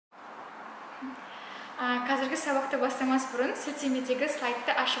Қазіргі сабақты бастамас бұрын сілтемедегі слайдты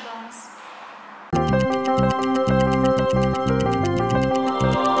ашып алыңыз.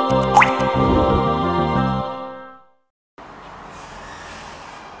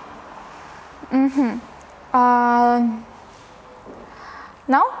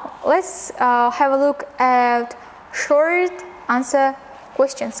 Now let's have a look at short answer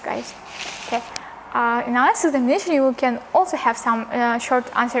questions, guys. Okay. In our examination, you can also have some short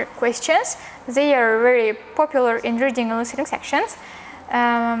answer questions. They are very popular in reading and listening sections.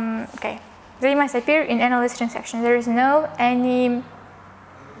 Okay. They must appear in any listening section. There is no any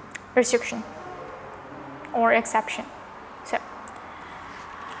restriction or exception. So,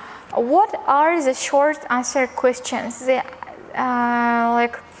 what are the short answer questions? They,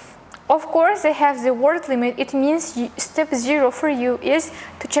 of course, they have the word limit. It means step 0 for you is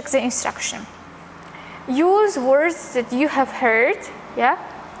to check the instruction. Use words that you have heard, yeah?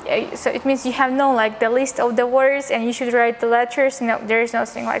 So it means you have no the list of the words and you should write the letters. No, there is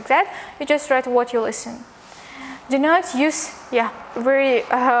nothing like that. You just write what you listen. Do not use, very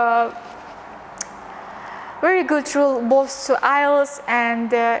good rule both to IELTS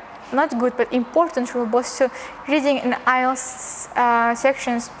and not good but important rule both to reading in IELTS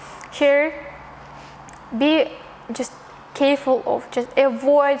sections. Here, be just careful of, just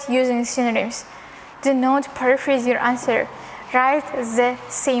avoid using synonyms. Do not paraphrase your answer. Write the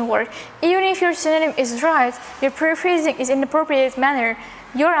same word. Even if your synonym is right, your paraphrasing is in an appropriate manner,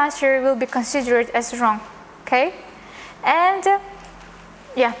 your answer will be considered as wrong. Okay? And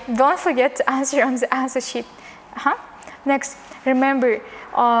don't forget to answer on the answer sheet. Next, remember,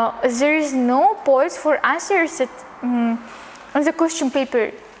 there is no point for answers that, on the question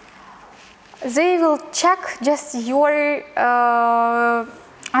paper. They will check just your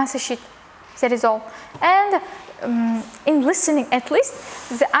answer sheet. That is all. And in listening, at least,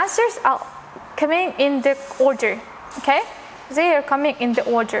 the answers are coming in the order. Okay? They are coming in the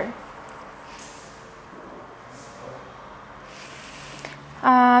order.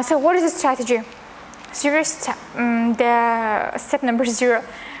 So what is the strategy? The step number 0.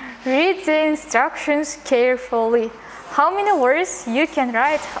 Read the instructions carefully. How many words you can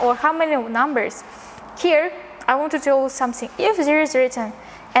write or how many numbers? Here, I want to tell you something. If there is written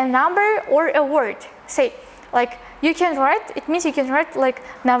a number or a word, say, you can write, it means you can write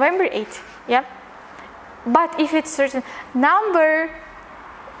November 8, yeah? But if it's written number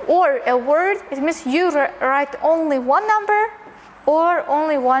or a word, it means you write only one number or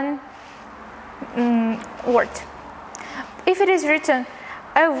only one word. If it is written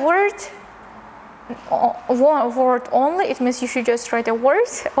a word, one word only, it means you should just write a word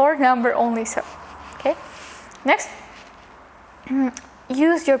or number only. So, okay. Next,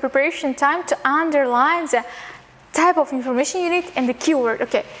 use your preparation time to underline the type of information you need and the keyword.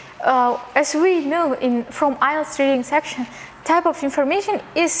 Okay. As we know from IELTS reading section, type of information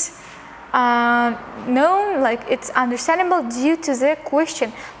is known, it's understandable due to the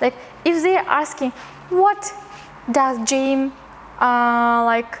question. If they are asking, what does James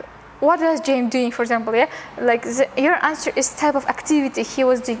what does James doing, for example, yeah? Your answer is type of activity he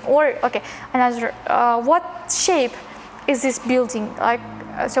was doing, or okay, another, what shape is this building?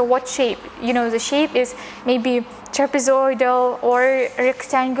 So what shape? The shape is maybe trapezoidal or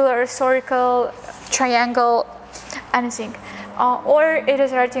rectangular, circle, triangle, anything. Or it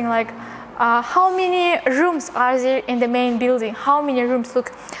is writing how many rooms are there in the main building? How many rooms?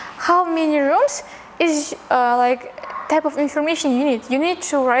 Look, how many rooms is type of information you need. You need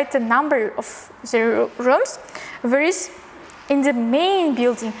to write the number of the rooms where is in the main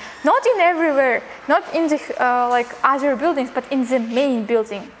building, not in everywhere, not in the other buildings, but in the main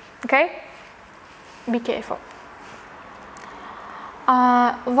building. Okay, be careful.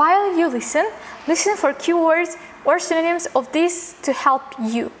 While you listen for keywords or synonyms of this to help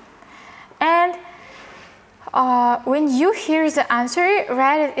you. And when you hear the answer,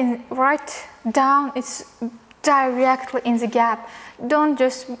 write down it's directly in the gap. Don't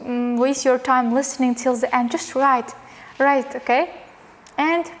just waste your time listening till the end. Just write, okay?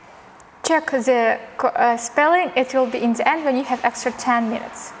 And check the spelling. It will be in the end when you have extra 10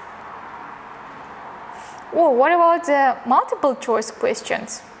 minutes. Oh, what about the multiple choice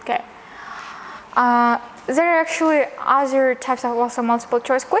questions? Okay. There are actually other types of also multiple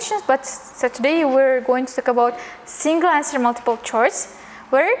choice questions, but so today we're going to talk about single answer multiple choice,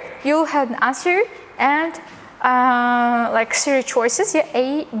 where you'll have an answer and 3 choices, yeah,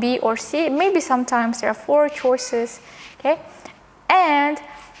 A, B, or C. Maybe sometimes there are 4 choices, okay? And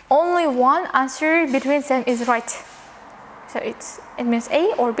only one answer between them is right. So it means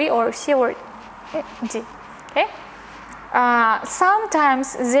A or B or C or D, okay?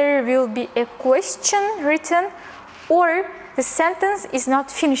 sometimes there will be a question written or the sentence is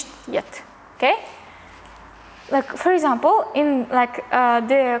not finished yet, okay? Like for example, in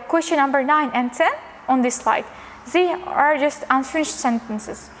the question number 9 and 10 on this slide, they are just unfinished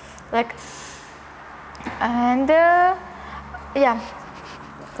sentences. Like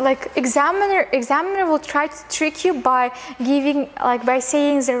examiner will try to trick you by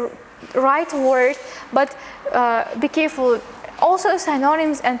saying the right word, but be careful. Also,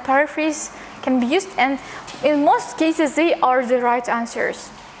 synonyms and paraphrase can be used, and in most cases they are the right answers.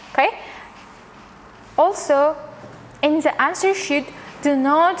 Okay. Also, in the answer sheet, do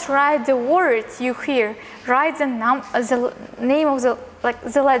not write the word you hear. Write the name of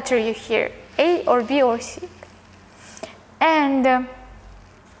the letter you hear, A or B or C. And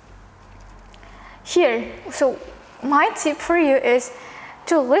here, so my tip for you is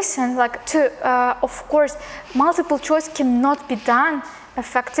to listen, of course, multiple choice cannot be done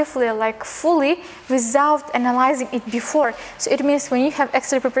effectively, fully, without analyzing it before. So it means when you have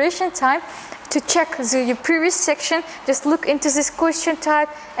extra preparation time to check your previous section, just look into this question type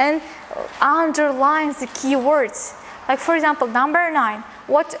and underline the keywords. Like for example, number 9,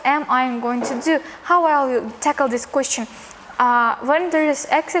 what am I going to do? How I will tackle this question? When there is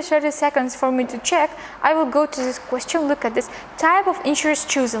extra 30 seconds for me to check, I will go to this question, look at this. Type of insurance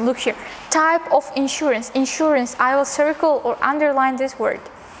chosen, look here. Type of insurance, I will circle or underline this word.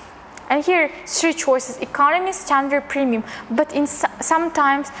 And here, 3 choices, economy, standard, premium. But in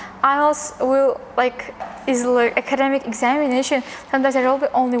sometimes IELTS will, is academic examination, sometimes there will be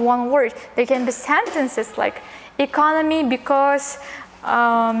only one word. There can be sentences like economy because,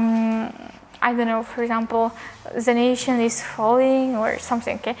 I don't know, for example, the nation is falling or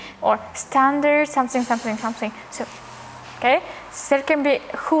something, okay? Or standard, something. So, okay? So there can be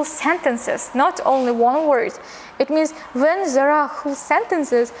whole sentences, not only one word. It means when there are whole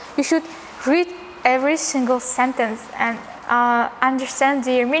sentences, you should read every single sentence and understand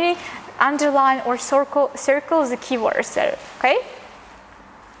their meaning, underline or circle the keywords there, okay?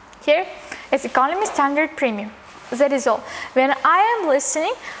 Here, it's economy, standard, premium. That is all. When I am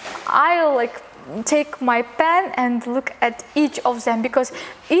listening, I will take my pen and look at each of them, because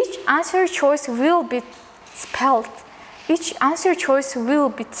each answer choice will be spelled. Each answer choice will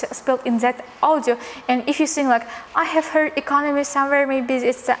be spelled in that audio. And if you think I have heard economy somewhere, maybe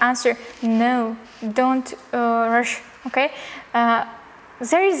it's the answer. No, don't rush, okay?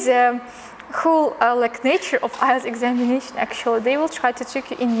 There is a whole nature of IELTS examination actually. They will try to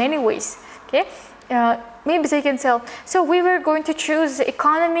trick you in many ways, okay? Maybe they can tell, so we were going to choose the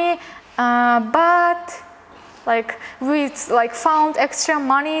economy, but we found extra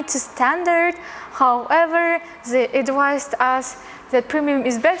money to standard. However, they advised us that premium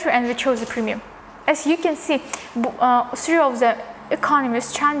is better and we chose the premium. As you can see, 3 of the economy,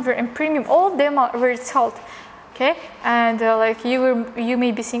 standard and premium, all of them were told, okay? And you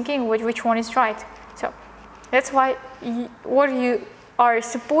may be thinking which one is right. So that's why what you are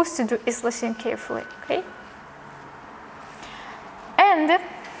supposed to do is listen carefully, okay? And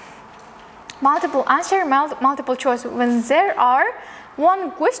multiple answer, multiple choice. When there are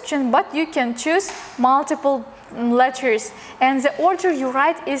one question, but you can choose multiple letters, and the order you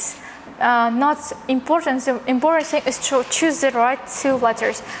write is not important. The important thing is to choose the right 2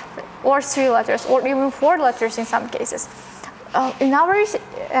 letters, or 3 letters, or even 4 letters in some cases. In our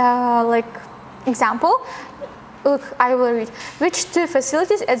example, look, I will read. Which 2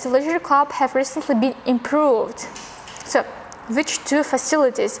 facilities at the leisure club have recently been improved? So, which 2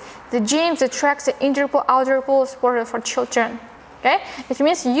 facilities? The gym, the tracks, the indoor pool, outdoor pool, sport for children. Okay? It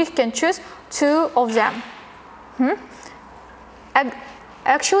means you can choose 2 of them.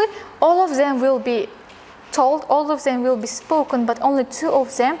 Actually, all of them will be told, all of them will be spoken, but only 2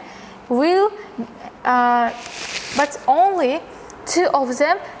 of them will, but only 2 of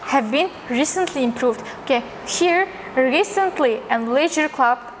them have been recently improved. Okay, here, recently and leisure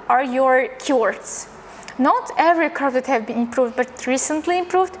club are your keywords. Not every club that have been improved, but recently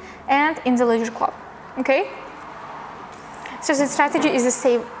improved and in the leisure club. Okay? So the strategy is the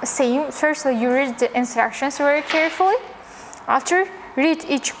same. Firstly, you read the instructions very carefully. After, read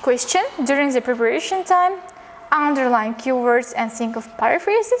each question during the preparation time, underline keywords and think of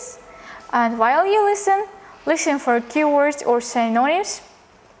paraphrases. And while you listen for keywords or synonyms.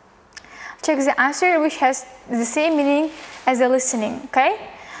 Check the answer which has the same meaning as the listening, okay?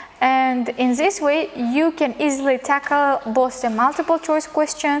 And in this way, you can easily tackle both the multiple choice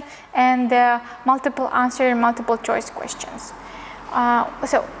question and the multiple answer, multiple choice questions.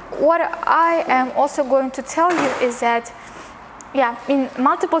 So what I am also going to tell you is that, yeah, in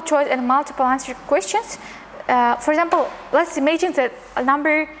multiple choice and multiple answer questions, for example, let's imagine that a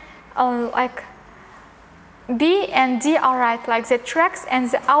number like B and D are right, like the tracks and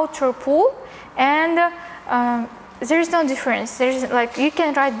the outer pool, and there is no difference. There is like you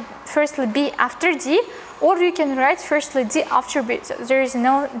can write firstly B after D, or you can write firstly D after B. So there is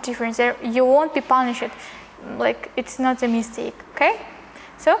no difference there. You won't be punished. Like it's not a mistake. Okay,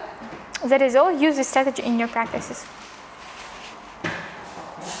 so that is all. Use this strategy in your practices.